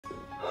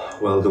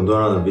welcome to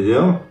another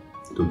video.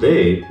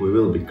 Today we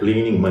will be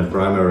cleaning my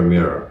primary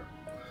mirror.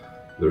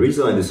 The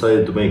reason I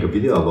decided to make a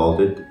video about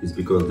it is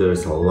because there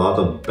is a lot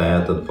of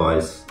bad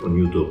advice on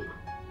YouTube.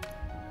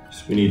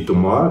 So we need to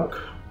mark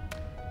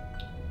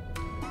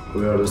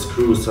where the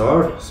screws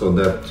are so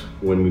that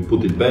when we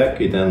put it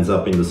back it ends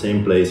up in the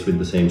same place with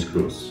the same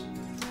screws.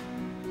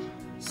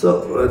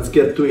 So let's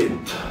get to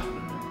it.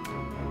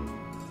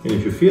 And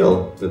if you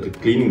feel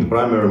that cleaning the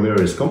primary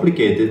mirror is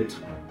complicated,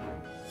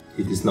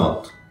 it is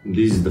not.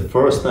 This is the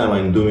first time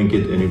I'm doing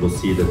it and you will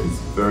see that it's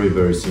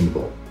very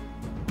simple.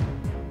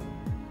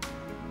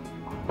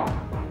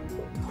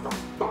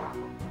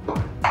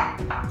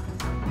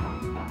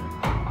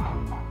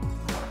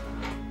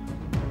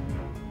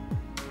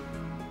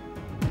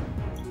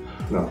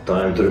 Now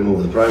time to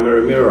remove the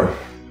primary mirror.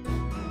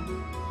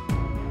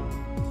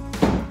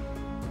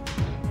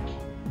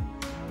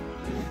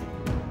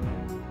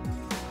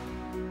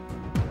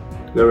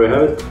 There we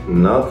have it,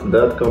 not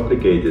that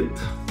complicated.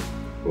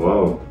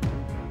 Wow.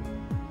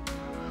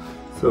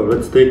 So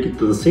let's take it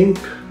to the sink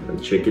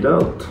and check it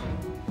out.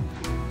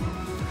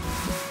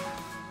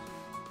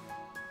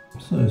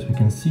 So as we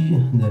can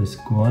see, there is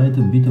quite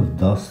a bit of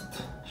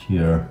dust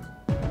here.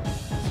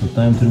 So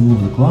time to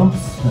remove the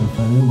clumps and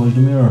finally wash the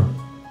mirror.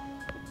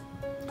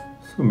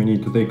 So we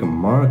need to take a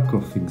mark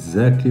of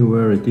exactly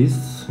where it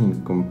is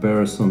in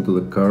comparison to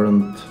the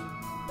current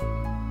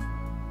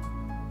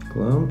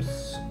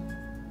clumps.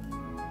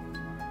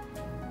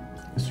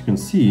 As you can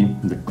see,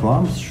 the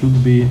clumps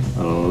should be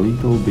a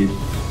little bit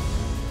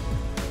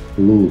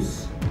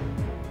loose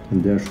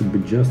and there should be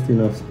just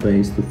enough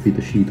space to fit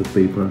a sheet of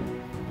paper.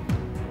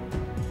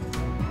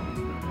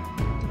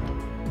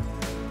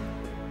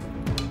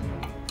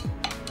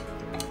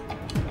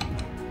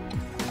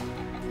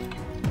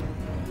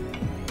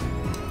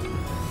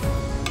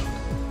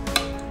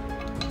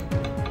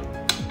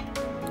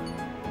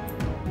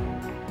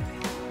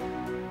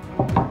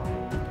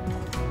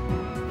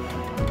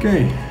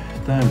 Okay,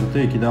 time to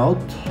take it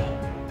out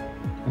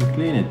and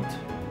clean it.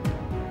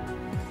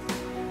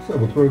 So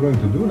what we're going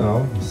to do now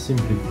is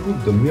simply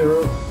put the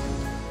mirror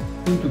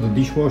into the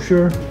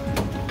dishwasher,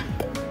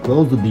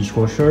 close the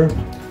dishwasher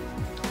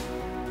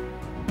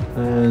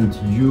and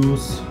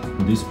use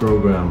this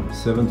program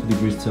 70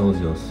 degrees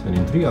Celsius, and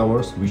in 3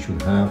 hours we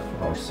should have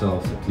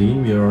ourselves a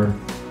clean mirror.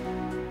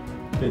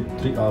 Okay,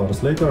 3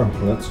 hours later,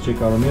 let's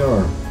check our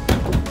mirror.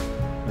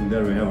 And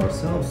there we have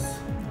ourselves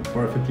a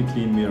perfectly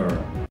clean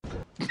mirror.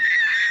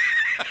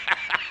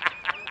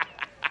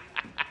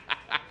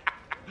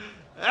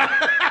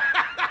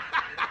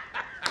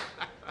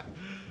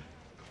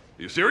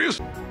 You serious?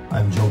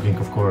 I'm joking,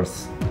 of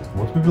course.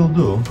 What we will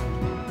do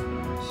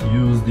is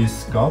use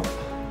this cup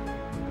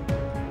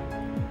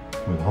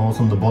with holes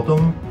on the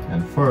bottom,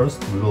 and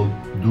first we will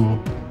do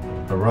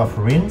a rough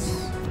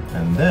rinse,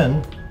 and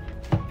then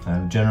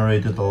I've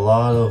generated a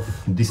lot of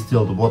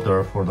distilled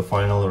water for the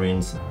final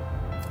rinse.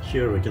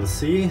 Here we can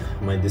see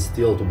my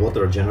distilled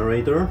water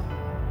generator.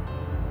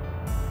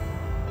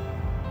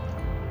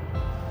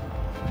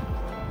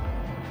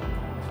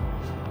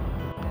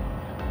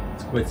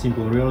 Quite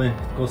simple really,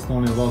 it costs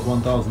only about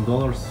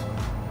 $1,000,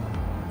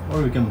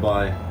 or you can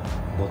buy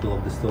a bottle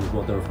of distilled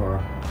water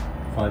for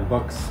 $5.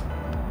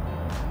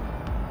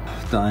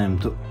 Time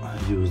to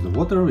use the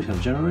water we have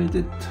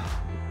generated.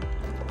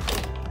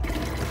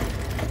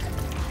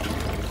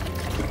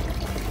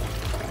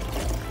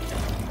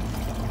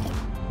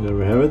 There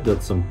we have it,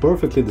 that's some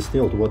perfectly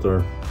distilled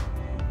water.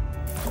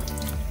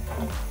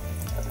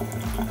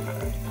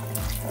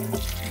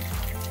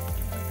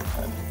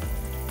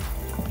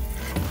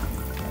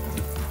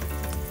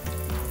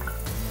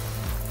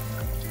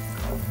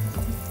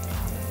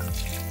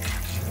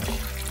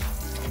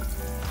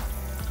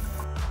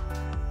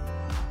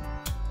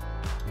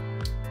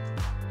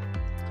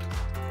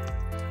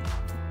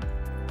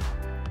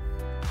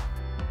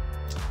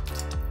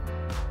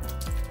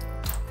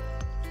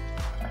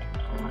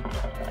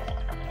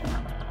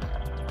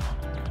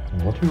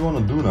 What we want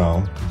to do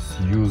now is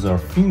use our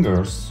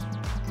fingers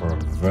for a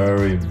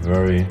very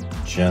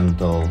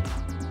gentle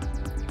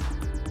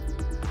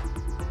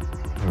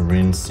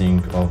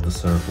rinsing of the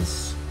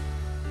surface.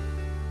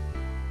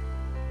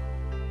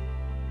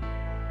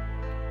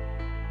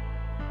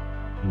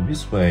 In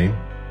this way,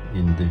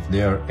 if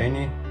there are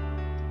any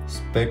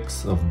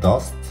specks of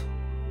dust,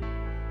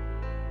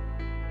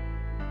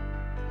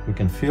 we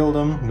can feel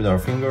them with our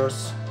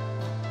fingers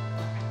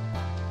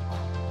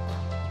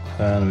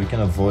and we can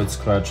avoid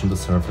scratching the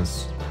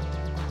surface.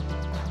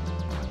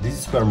 This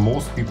is where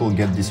most people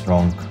get this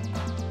wrong.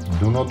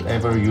 Do not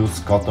ever use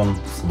cotton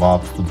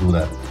swabs to do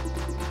that.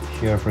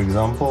 Here, for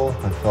example,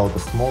 I felt a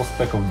small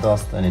speck of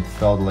dust and it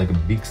felt like a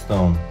big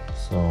stone,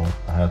 so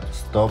I had to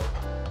stop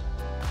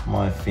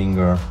my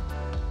finger.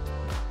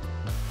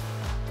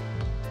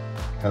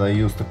 Had I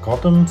used a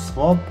cotton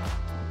swab,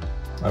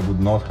 I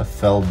would not have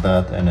felt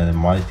that and I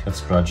might have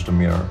scratched the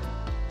mirror.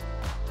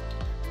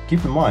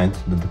 Keep in mind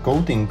that the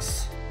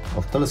coatings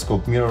of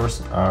telescope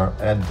mirrors are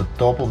at the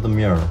top of the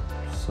mirror,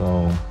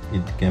 so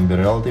it can be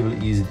relatively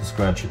easy to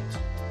scratch it.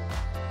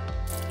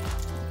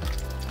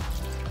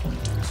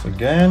 once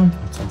again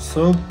with some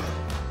soap.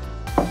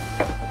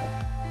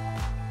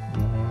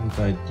 And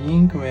I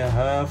think we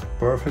have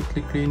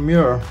perfectly clean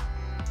mirror.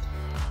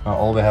 Now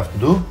all we have to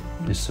do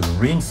is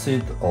rinse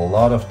it a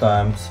lot of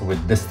times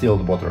with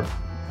distilled water.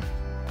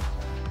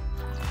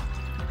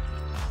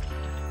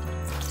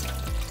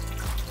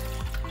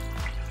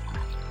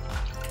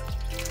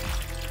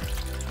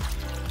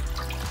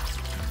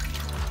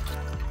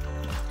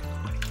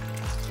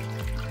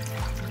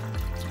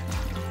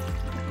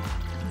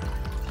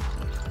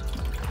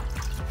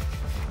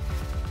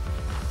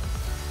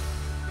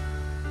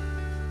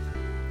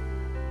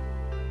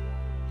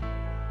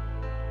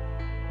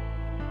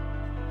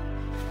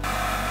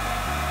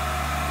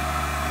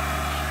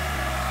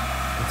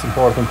 It's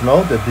important to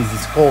note that this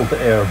is cold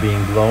air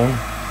being blown.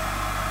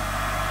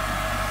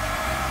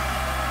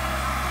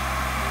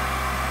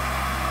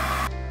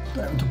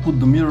 Time to put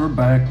the mirror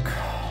back.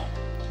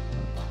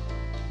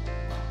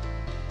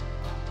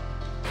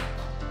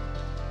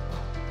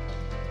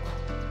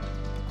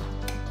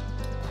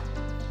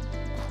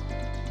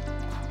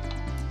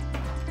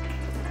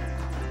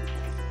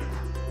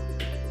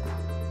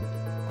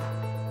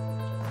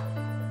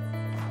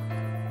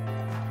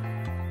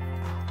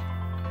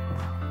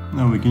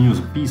 Now we can use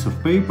a piece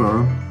of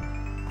paper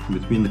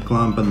between the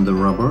clamp and the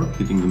rubber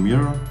hitting the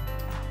mirror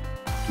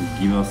to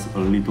give us a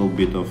little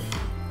bit of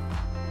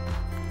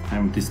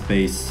empty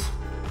space.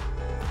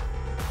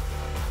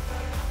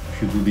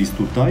 If you do this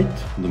too tight,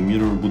 the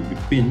mirror would be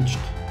pinched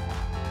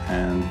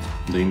and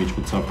the image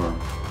would suffer.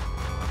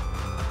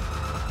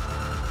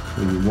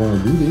 So you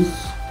want to do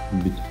this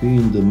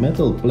between the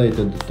metal plate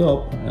at the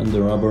top and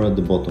the rubber at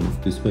the bottom.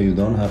 This way you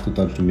don't have to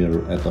touch the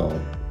mirror at all.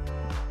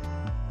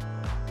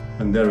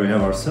 And there we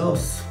have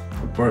ourselves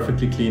a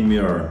perfectly clean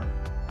mirror.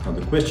 Now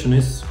the question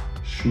is,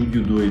 should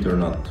you do it or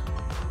not?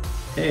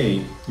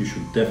 A, you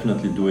should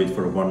definitely do it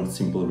for one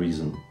simple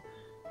reason.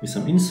 If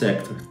some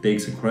insect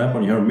takes a crap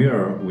on your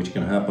mirror, which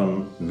can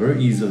happen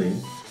very easily,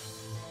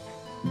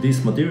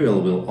 this material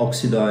will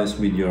oxidize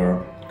with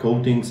your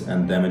coatings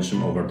and damage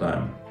them over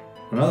time.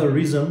 Another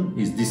reason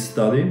is this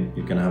study.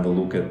 You can have a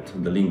look at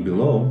the link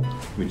below,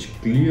 which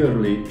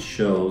clearly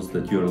shows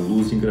that you're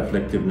losing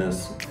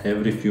reflectiveness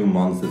every few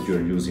months that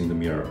you're using the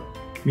mirror.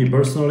 Me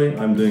personally,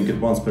 I'm doing it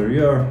once per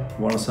year,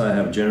 once I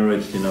have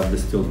generated enough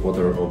distilled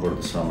water over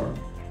the summer.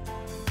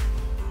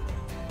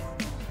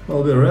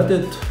 While we're at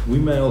it, we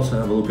may also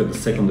have a look at the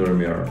secondary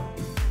mirror.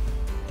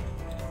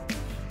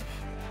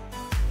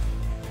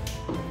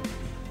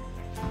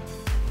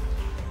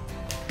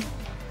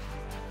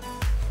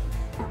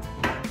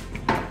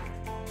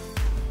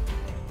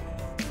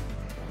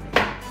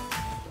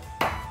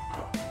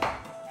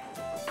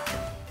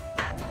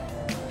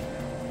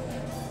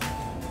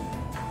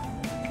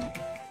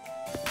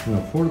 Now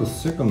for the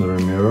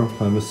secondary mirror,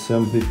 I will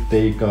simply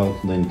take out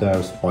the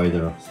entire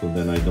spider, so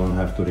then I don't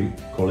have to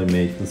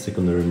collimate the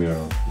secondary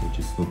mirror, which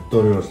is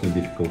notoriously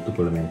difficult to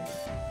collimate.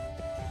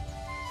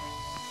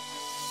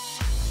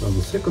 Now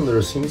the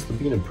secondary seems to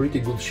be in a pretty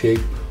good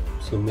shape,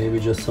 so maybe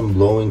just some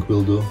blowing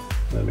will do.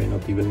 I may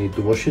not even need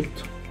to wash it.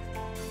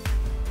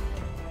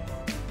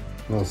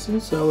 Now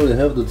since I already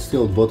have the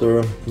distilled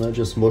water, I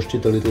just washed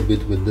it a little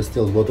bit with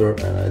distilled water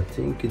and I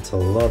think it's a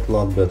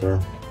lot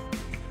better.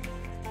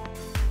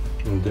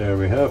 And there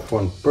we have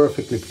one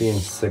perfectly clean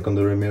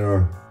secondary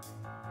mirror.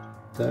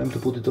 Time to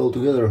put it all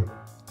together.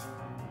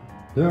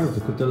 There,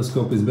 the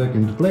telescope is back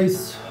into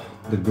place.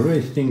 The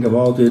great thing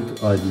about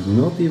it, I did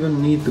not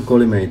even need to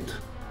collimate.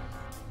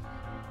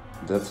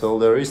 That's all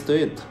there is to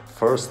it.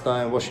 First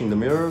time washing the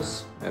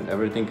mirrors and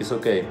everything is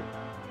okay.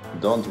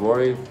 Don't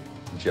worry,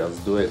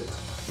 just do it.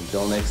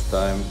 Until next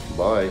time,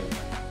 bye!